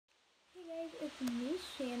it's me,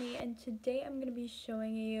 Shani, and today I'm going to be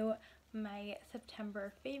showing you my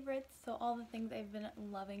September favorites, so all the things I've been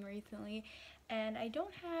loving recently. And I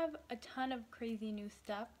don't have a ton of crazy new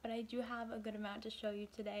stuff, but I do have a good amount to show you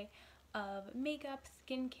today of makeup,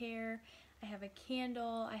 skincare. I have a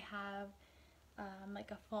candle, I have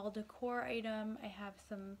like a fall decor item, I have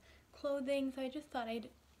some clothing, so I just thought I'd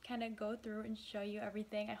kind of go through and show you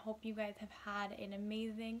everything. I hope you guys have had an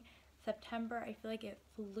amazing September. I feel like it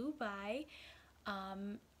flew by.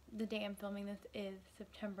 The day I'm filming this is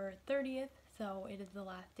September 30th, so it is the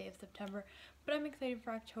last day of September, but I'm excited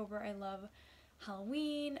for October. I love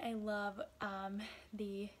Halloween, I love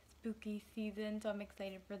the spooky season, so I'm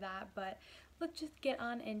excited for that. But let's just get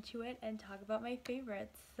on into it and talk about my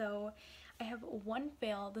favorites. So I have one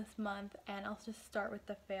fail this month, and I'll just start with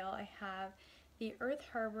the fail. I have the Earth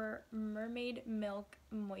Harbor Mermaid Milk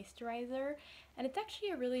Moisturizer, and it's actually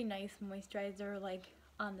a really nice moisturizer, like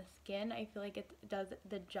on the skin. I feel like it does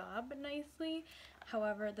the job nicely.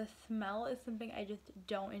 However, the smell is something I just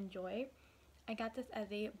don't enjoy. I got this as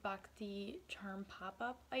a BoxyCharm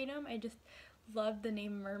pop-up item. I just love the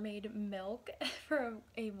name Mermaid Milk for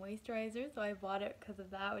a moisturizer, so I bought it because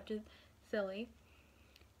of that, which is silly.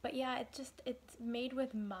 But yeah, it's made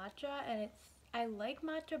with matcha, and I like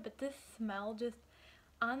matcha, but this smell just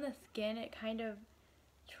on the skin, it kind of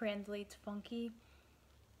translates funky.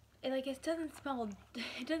 It doesn't smell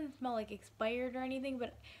like expired or anything,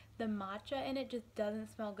 but the matcha in it just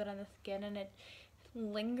doesn't smell good on the skin, and it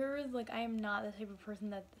lingers. Like, I am not the type of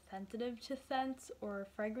person that's sensitive to scents or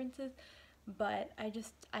fragrances, but I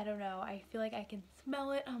don't know, I feel like I can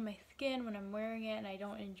smell it on my skin when I'm wearing it, and I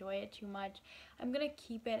don't enjoy it too much. I'm gonna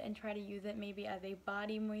keep it and try to use it maybe as a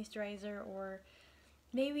body moisturizer or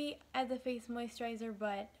maybe as a face moisturizer,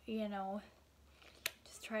 but you know,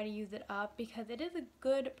 just try to use it up because it is a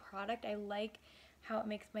good product. I like how it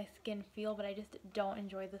makes my skin feel, but I just don't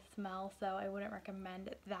enjoy the smell, so I wouldn't recommend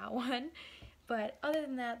that one. But other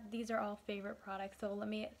than that, these are all favorite products. So let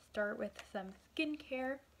me start with some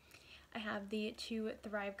skincare. I have the two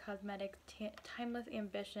Thrive Causemetics Timeless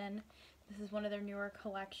Ambition. This is one of their newer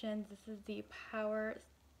collections. This is the Power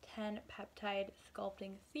 10 Peptide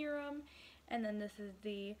Sculpting Serum, and then this is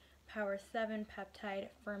the Power 7 Peptide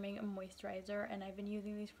Firming Moisturizer, and I've been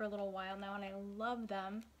using these for a little while now, and I love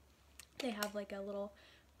them. They have like a little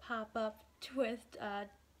pop-up twist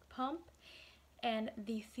pump, and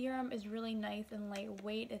the serum is really nice and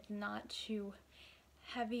lightweight. It's not too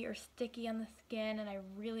heavy or sticky on the skin, and I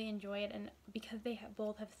really enjoy it. And because they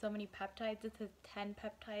both have so many peptides, this has 10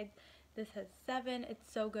 peptides, this has 7.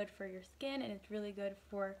 It's so good for your skin, and it's really good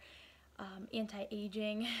for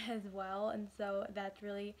anti-aging as well, and so that's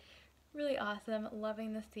really awesome.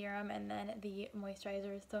 Loving the serum. And then the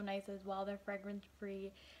moisturizer is so nice as well. They're fragrance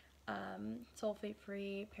free, sulfate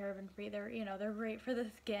free, paraben free. They're great for the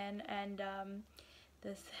skin. And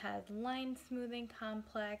this has line smoothing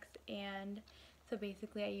complex, and so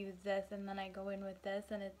basically I use this and then I go in with this,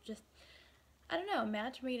 and it's just, I don't know,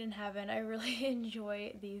 match made in heaven. I really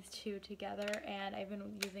enjoy these two together, and I've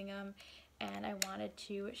been using them, and I wanted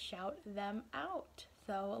to shout them out.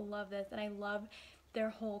 So I love this, and I love their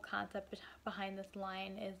whole concept behind this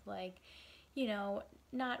line is like, you know,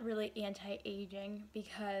 not really anti-aging,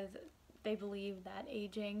 because they believe that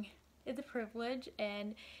aging is a privilege,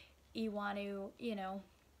 and you want to,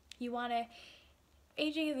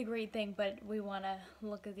 aging is a great thing, but we want to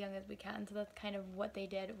look as young as we can. So that's kind of what they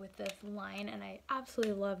did with this line, and I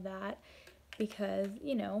absolutely love that because,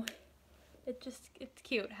 you know, it's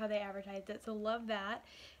cute how they advertised it. So love that.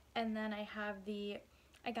 And then I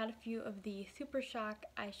got a few of the Super Shock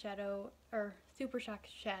eyeshadow, or Super Shock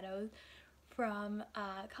shadows from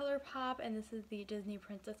ColourPop, and this is the Disney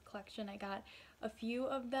Princess collection. I got a few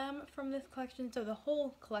of them from this collection, so the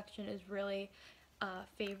whole collection is really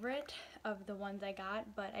favorite of the ones I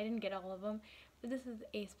got, but I didn't get all of them. But this is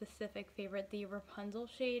a specific favorite. The Rapunzel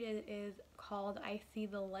shade is called I See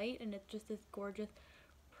the Light, and it's just this gorgeous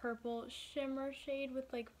purple shimmer shade with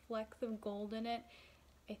like flecks of gold in it.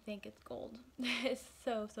 I think it's gold. It's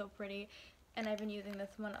so pretty, and I've been using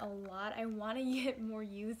this one a lot. I want to get more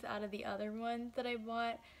use out of the other ones that I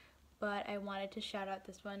bought, but I wanted to shout out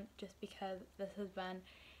this one just because this has been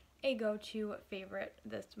a go-to favorite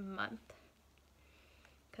this month,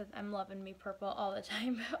 because I'm loving me purple all the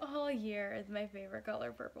time. All year is my favorite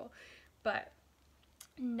color, purple. But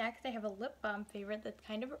next I have a lip balm favorite that's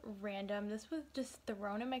kind of random. This was just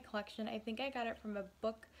thrown in my collection. I think I got it from a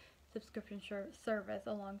book subscription service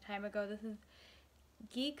a long time ago. This is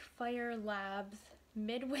Geek Fire Labs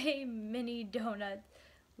Midway Mini Donuts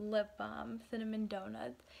Lip Balm, Cinnamon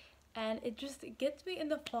Donuts, and it just gets me in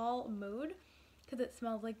the fall mood because it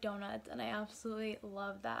smells like donuts and I absolutely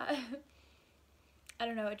love that. I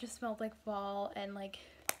don't know, it just smells like fall and like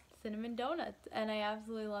cinnamon donuts and I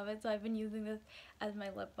absolutely love it. So I've been using this as my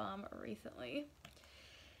lip balm recently.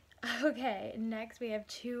 Okay, next we have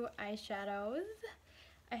two eyeshadows.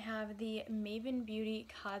 I have the Maven Beauty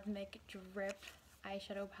Cosmic Drip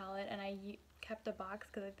eyeshadow palette, and I kept the box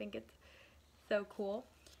because I think it's so cool.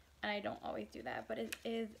 And I don't always do that, but it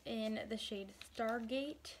is in the shade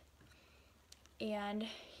Stargate. And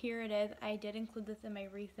here it is. I did include this in my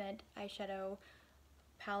recent eyeshadow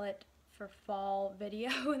palette for fall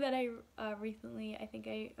video that I recently, I think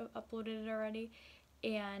I uploaded it already.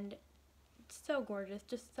 And it's so gorgeous,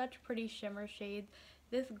 just such pretty shimmer shades.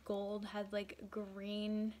 This gold has like a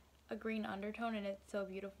green undertone and it's so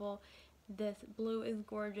beautiful. This blue is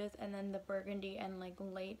gorgeous, and then the burgundy and like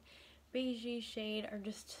light beigey shade are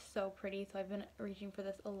just so pretty. So I've been reaching for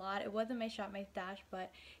this a lot. It wasn't my Shop My Stash,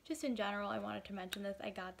 but just in general I wanted to mention this. I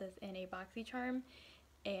got this in a BoxyCharm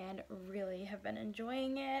and really have been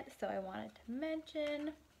enjoying it, so I wanted to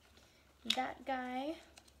mention that guy.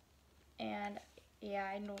 And yeah,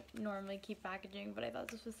 I normally keep packaging, but I thought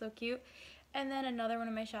this was so cute. And then another one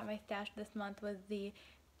of my Shop My Stash this month was the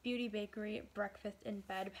Beauty Bakery Breakfast in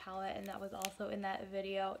Bed palette, and that was also in that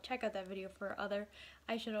video. Check out that video for other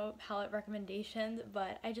eyeshadow palette recommendations,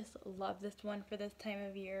 but I just love this one for this time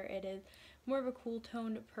of year. It is more of a cool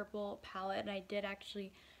toned purple palette, and I did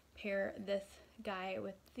actually pair this guy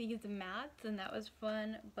with these mattes, and that was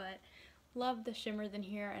fun. But love the shimmers in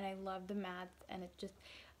here, and I love the mattes, and it's just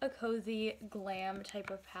a cozy glam type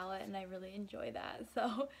of palette, and I really enjoy that.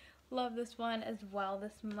 So love this one as well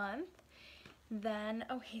this month. Then,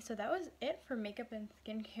 okay, so that was it for makeup and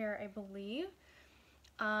skincare, I believe.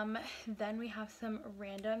 Then we have some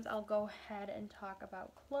randoms. I'll go ahead and talk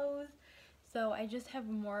about clothes. So I just have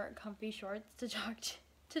more comfy shorts to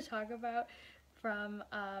talk about from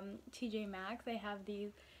TJ Maxx. I have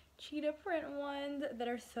these cheetah print ones that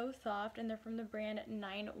are so soft, and they're from the brand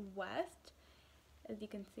Nine West, as you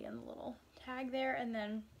can see on the little tag there. And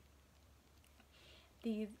then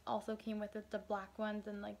these also came with it, the black ones,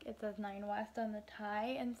 and like it says Nine West on the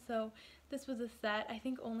tie. And so this was a set, I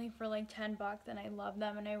think only for like 10 bucks, and I love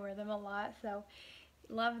them and I wear them a lot, so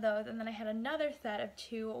love those. And then I had another set of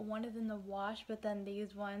two. One is in the wash, but then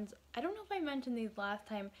these ones, I don't know if I mentioned these last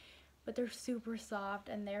time, but they're super soft,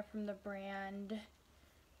 and they're from the brand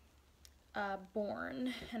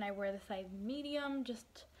Born, and I wear the size medium.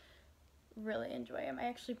 Just really enjoy them. I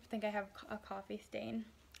actually think I have a coffee stain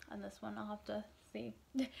on this one. I'll have to see.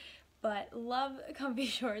 But love comfy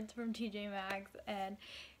shorts from TJ Maxx, and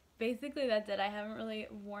basically that's it. I haven't really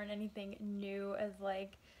worn anything new as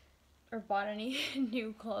like, or bought any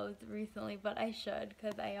new clothes recently, but I should,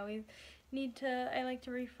 because I always need to, I like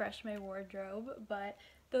to refresh my wardrobe. But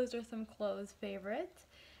those are some clothes favorites.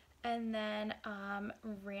 And then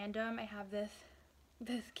random, I have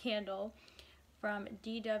this candle from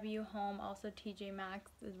DW Home, also TJ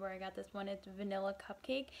Maxx is where I got this one. It's vanilla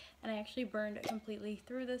cupcake, and I actually burned completely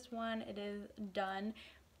through this one. It is done,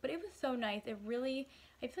 but it was so nice. It really,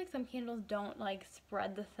 I feel like some candles don't like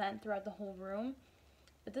spread the scent throughout the whole room,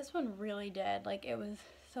 but this one really did. Like, it was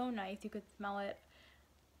so nice. You could smell it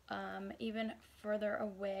even further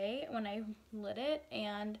away when I lit it,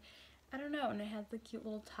 and I don't know, and it has the cute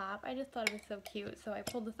little top. I just thought it was so cute, so I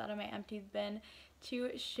pulled this out of my empties bin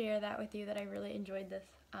to share that with you, that I really enjoyed this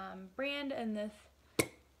brand and this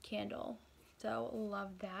candle. So love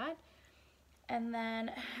that. And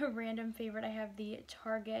then a random favorite, I have the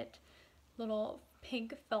Target little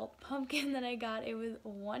pink felt pumpkin that I got. It was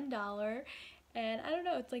 $1, and I don't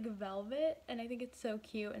know, it's like velvet, and I think it's so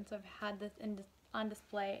cute. And so I've had this on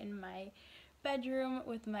display in my bedroom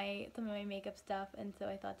with some of my makeup stuff, and so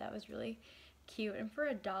I thought that was really cute. And for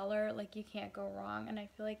 $1, like, you can't go wrong, and I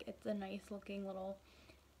feel like it's a nice looking little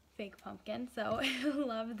fake pumpkin, so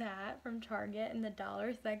love that from Target in the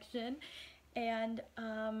dollar section. And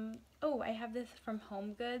oh, I have this from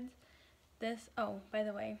HomeGoods. This, oh, by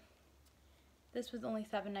the way, this was only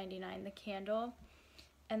 $7.99, the candle,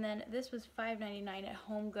 and then this was $5.99 at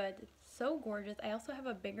HomeGoods. It's so gorgeous. I also have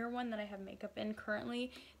a bigger one that I have makeup in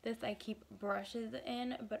currently. This I keep brushes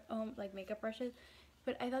in, but like makeup brushes.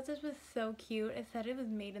 But I thought this was so cute. It said it was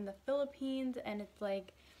made in the Philippines, and it's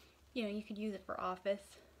like, you know, you could use it for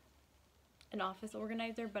an office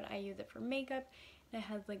organizer, but I use it for makeup. And it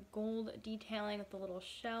has like gold detailing with the little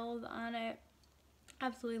shells on it.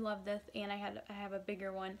 Absolutely love this, and I have a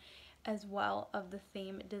bigger one as well of the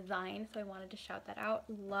same design, so I wanted to shout that out.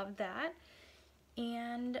 Love that.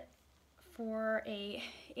 And for a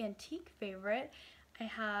antique favorite,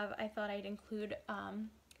 I thought I'd include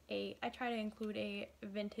I try to include a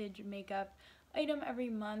vintage makeup item every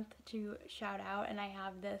month to shout out, and I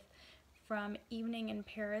have this from Evening in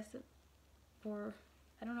Paris for,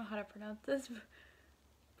 I don't know how to pronounce this,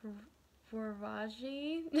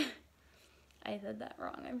 Bourvagi. I said that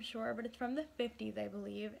wrong, I'm sure, but it's from the 50s, I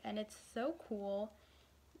believe, and it's so cool.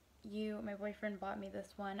 My boyfriend bought me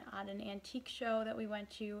this one at an antique show that we went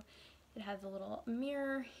to. It has a little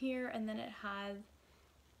mirror here, and then it has,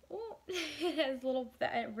 oh, it has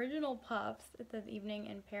the original puffs. It says Evening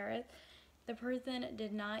in Paris. The person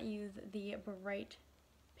did not use the bright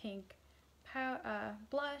pink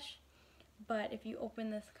blush, but if you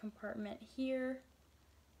open this compartment here,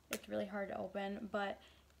 it's really hard to open, but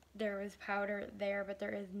there was powder there, but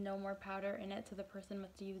there is no more powder in it, so the person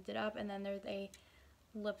must have used it up. And then there's a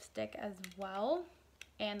lipstick as well,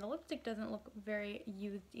 and the lipstick doesn't look very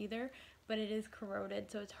used either, but it is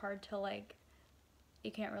corroded, so it's hard to, like,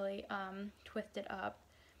 you can't really twist it up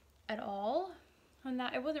at all. And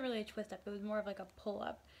that, it wasn't really a twist up, it was more of like a pull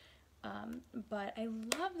up. But I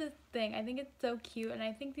love this thing. I think it's so cute, and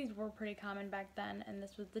I think these were pretty common back then, and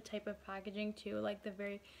this was the type of packaging too, like the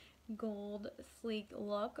very gold sleek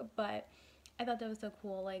look. But I thought that was so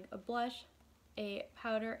cool, like a blush, a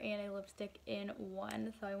powder, and a lipstick in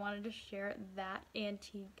one. So I wanted to share that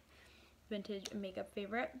antique vintage makeup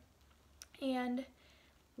favorite. And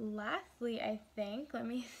lastly, I think, let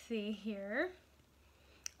me see here.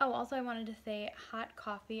 Oh, also I wanted to say hot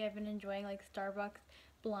coffee. I've been enjoying like Starbucks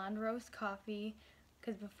blonde roast coffee,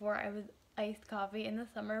 because before I was iced coffee in the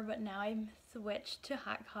summer, but now I'm switched to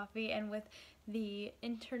hot coffee, and with the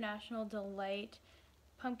International Delight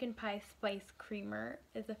pumpkin pie spice creamer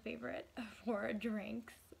is a favorite for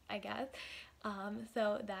drinks, I guess.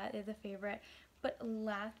 So that is a favorite. But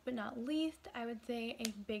last but not least, I would say a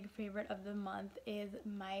big favorite of the month is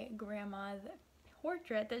my grandma's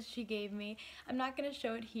portrait that she gave me. I'm not going to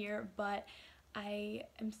show it here, but I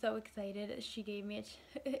am so excited. She gave me it.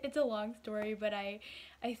 It's a long story, but I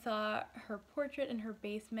saw her portrait in her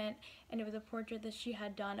basement, and it was a portrait that she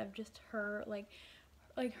had done of just her, like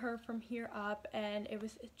her from here up, and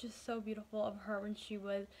it's just so beautiful of her when she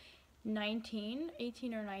was 18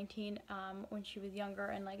 or 19, when she was younger,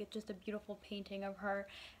 and like it's just a beautiful painting of her.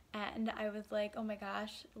 And I was like, oh my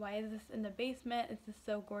gosh, why is this in the basement? This is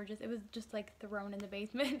so gorgeous. It was just like thrown in the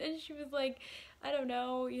basement. And she was like, I don't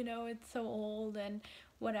know, you know, it's so old and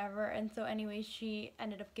whatever. And so anyway, she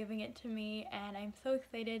ended up giving it to me, and I'm so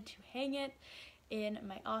excited to hang it in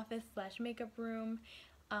my office / makeup room.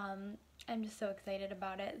 I'm just so excited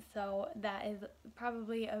about it. So that is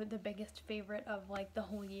probably the biggest favorite of like the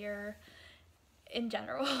whole year in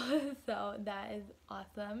general. So that is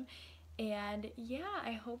awesome. And yeah,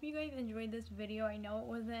 I hope you guys enjoyed this video. I know it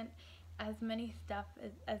wasn't as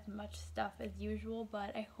much stuff as usual,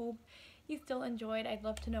 but I hope you still enjoyed. I'd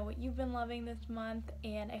love to know what you've been loving this month,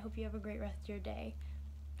 and I hope you have a great rest of your day.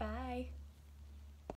 Bye!